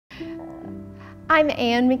I'm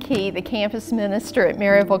Ann McKee, the campus minister at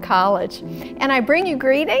Maryville College, and I bring you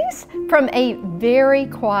greetings from a very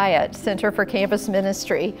quiet Center for Campus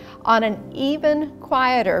Ministry on an even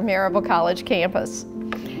quieter Maryville College campus.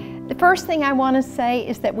 The first thing I want to say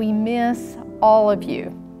is that we miss all of you.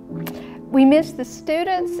 We miss the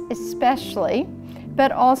students especially,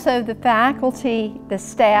 but also the faculty, the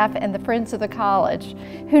staff, and the friends of the college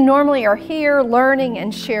who normally are here learning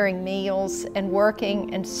and sharing meals and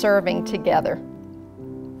working and serving together.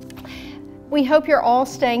 We hope you're all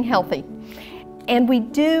staying healthy, and we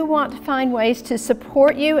do want to find ways to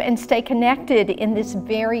support you and stay connected in this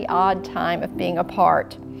very odd time of being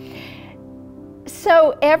apart.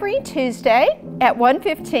 So every Tuesday at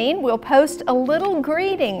 1:15 we'll post a little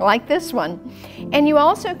greeting like this one, and you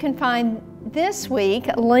also can find this week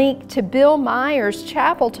a link to Bill Meyer's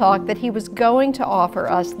chapel talk that he was going to offer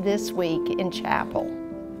us this week in chapel.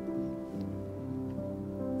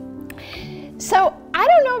 So I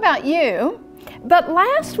don't know about you, but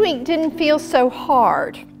last week didn't feel so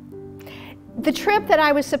hard. The trip that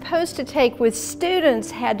I was supposed to take with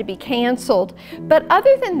students had to be canceled, but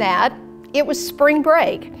other than that, it was spring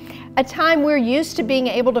break, a time we're used to being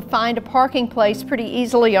able to find a parking place pretty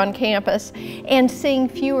easily on campus and seeing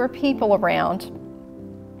fewer people around.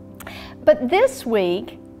 But this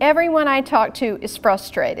week, everyone I talk to is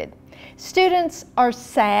frustrated. Students are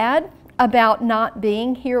sad about not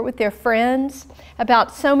being here with their friends,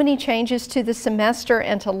 about so many changes to the semester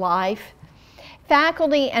and to life.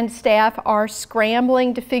 Faculty and staff are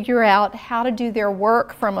scrambling to figure out how to do their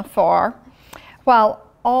work from afar, while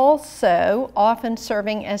also often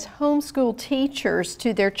serving as homeschool teachers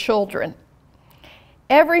to their children.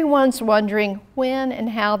 Everyone's wondering when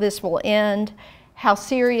and how this will end, how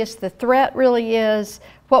serious the threat really is,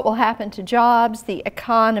 what will happen to jobs, the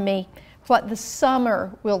economy, what the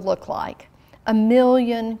summer will look like. A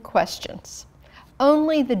million questions.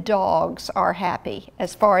 Only the dogs are happy,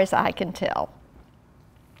 as far as I can tell.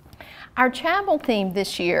 Our chapel theme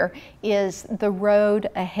this year is the road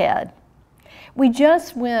ahead. We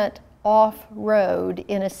just went off-road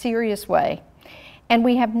in a serious way, and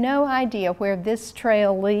we have no idea where this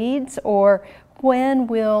trail leads or when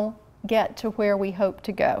we'll get to where we hope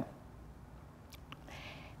to go.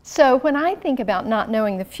 So when I think about not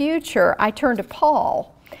knowing the future, I turn to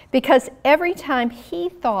Paul, because every time he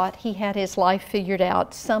thought he had his life figured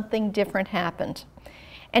out, something different happened.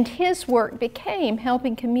 And his work became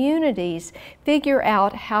helping communities figure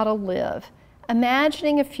out how to live,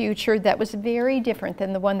 imagining a future that was very different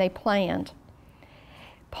than the one they planned.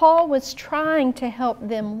 Paul was trying to help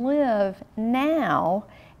them live now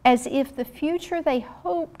as if the future they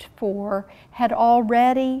hoped for had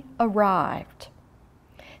already arrived.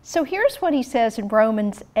 So here's what he says in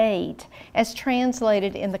Romans 8, as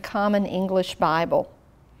translated in the Common English Bible.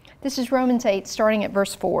 This is Romans 8, starting at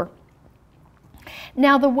verse 4.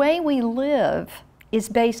 Now the way we live is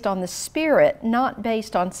based on the Spirit, not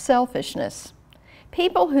based on selfishness.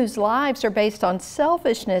 People whose lives are based on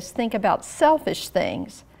selfishness think about selfish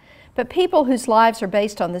things, but people whose lives are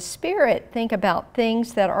based on the Spirit think about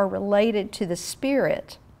things that are related to the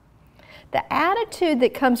Spirit. The attitude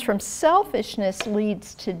that comes from selfishness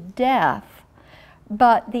leads to death,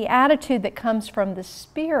 but the attitude that comes from the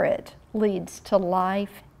Spirit leads to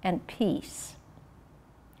life and peace.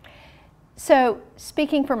 So,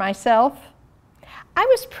 speaking for myself, I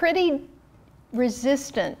was pretty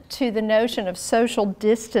resistant to the notion of social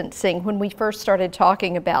distancing when we first started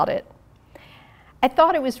talking about it. I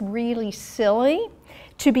thought it was really silly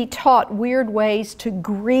to be taught weird ways to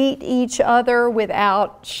greet each other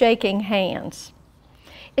without shaking hands.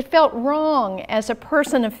 It felt wrong as a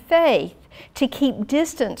person of faith to keep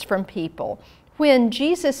distance from people when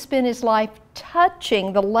Jesus spent his life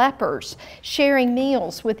touching the lepers, sharing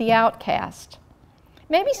meals with the outcast.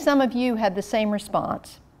 Maybe some of you had the same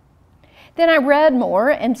response. Then I read more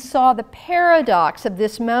and saw the paradox of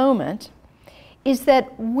this moment is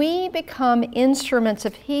that we become instruments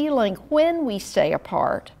of healing when we stay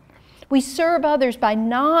apart. We serve others by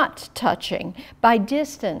not touching, by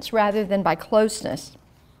distance rather than by closeness.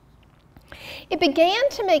 It began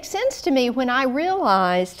to make sense to me when I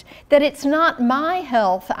realized that it's not my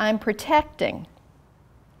health I'm protecting.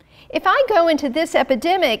 If I go into this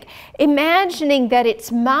epidemic imagining that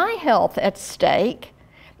it's my health at stake,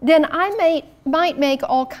 then I might make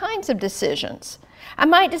all kinds of decisions. I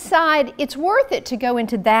might decide it's worth it to go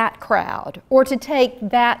into that crowd, or to take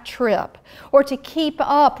that trip, or to keep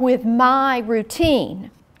up with my routine.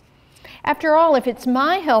 After all, if it's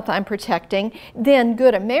my health I'm protecting, then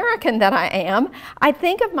good American that I am, I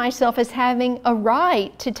think of myself as having a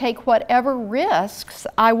right to take whatever risks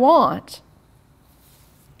I want.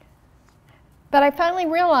 But I finally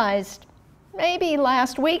realized, maybe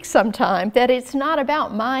last week sometime, that it's not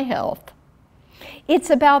about my health. It's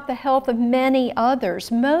about the health of many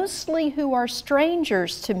others, mostly who are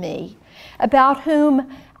strangers to me, about whom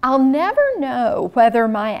I'll never know whether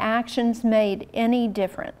my actions made any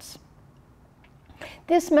difference.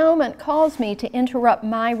 This moment calls me to interrupt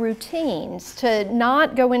my routines, to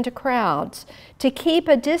not go into crowds, to keep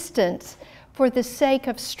a distance for the sake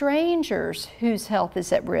of strangers whose health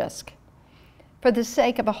is at risk, for the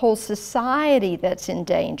sake of a whole society that's in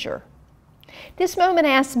danger. This moment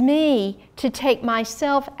asks me to take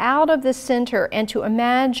myself out of the center and to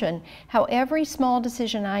imagine how every small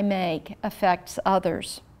decision I make affects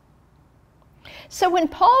others. So when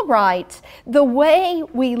Paul writes, the way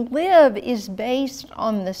we live is based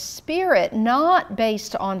on the Spirit, not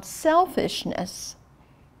based on selfishness,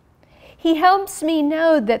 he helps me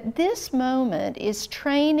know that this moment is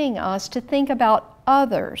training us to think about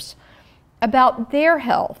others, about their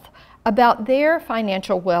health, about their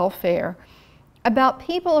financial welfare, about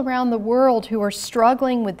people around the world who are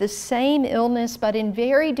struggling with the same illness but in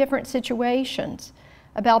very different situations,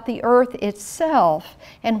 about the earth itself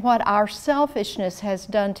and what our selfishness has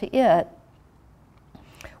done to it.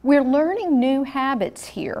 We're learning new habits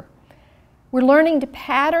here. We're learning to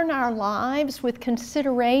pattern our lives with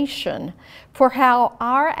consideration for how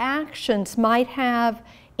our actions might have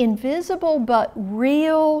invisible but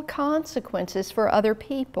real consequences for other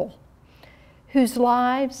people whose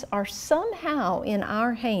lives are somehow in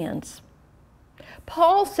our hands.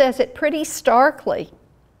 Paul says it pretty starkly.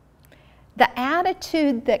 The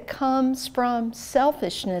attitude that comes from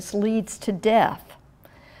selfishness leads to death,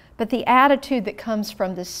 but the attitude that comes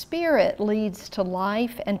from the Spirit leads to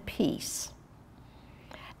life and peace.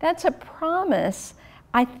 That's a promise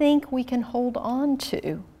I think we can hold on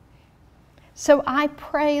to. So I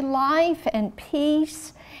pray life and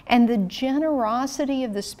peace and the generosity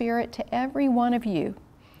of the Spirit to every one of you,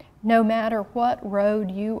 no matter what road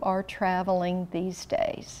you are traveling these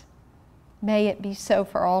days. May it be so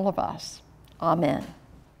for all of us. Amen.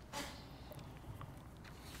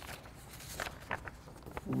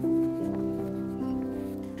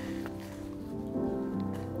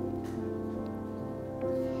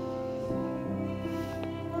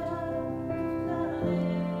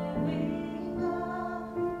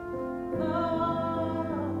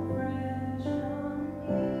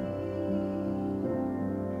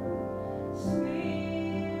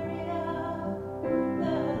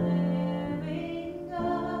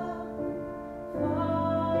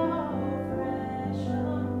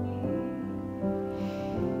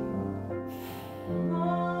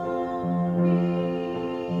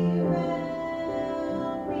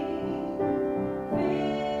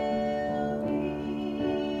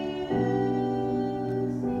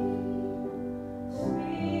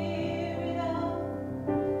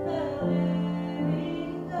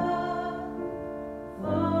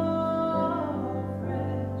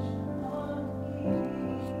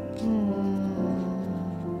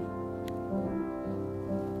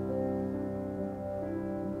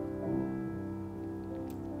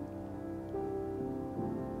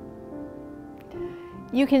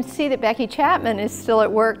 You can see that Becky Chapman is still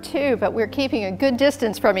at work too, but we're keeping a good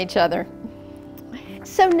distance from each other.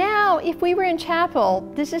 So now, if we were in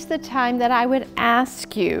chapel, this is the time that I would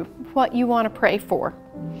ask you what you want to pray for.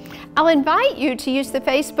 I'll invite you to use the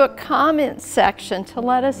Facebook comments section to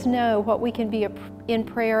let us know what we can be in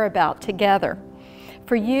prayer about together,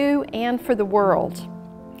 for you and for the world.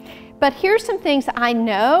 But here's some things I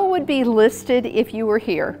know would be listed if you were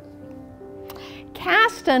here.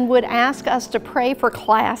 Caston would ask us to pray for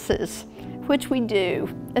classes, which we do,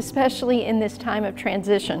 especially in this time of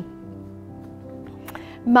transition.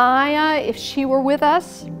 Maya, if she were with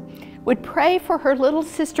us, would pray for her little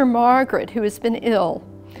sister Margaret, who has been ill,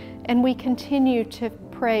 and we continue to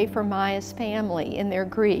pray for Maya's family in their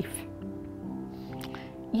grief.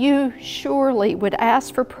 You surely would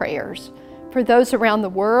ask for prayers for those around the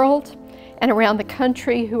world and around the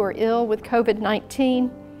country who are ill with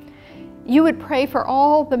COVID-19. You would pray for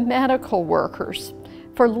all the medical workers,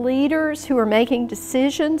 for leaders who are making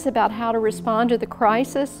decisions about how to respond to the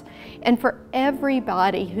crisis, and for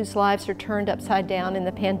everybody whose lives are turned upside down in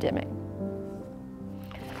the pandemic.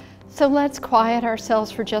 So let's quiet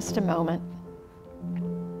ourselves for just a moment.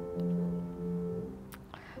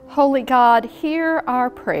 Holy God, hear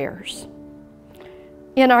our prayers.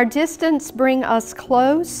 In our distance, bring us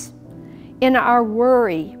close. In our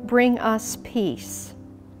worry, bring us peace.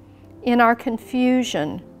 In our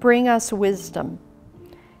confusion, bring us wisdom.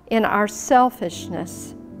 In our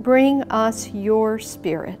selfishness, bring us your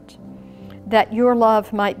Spirit, that your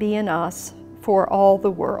love might be in us for all the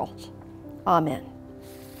world. Amen.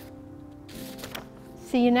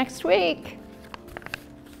 See you next week.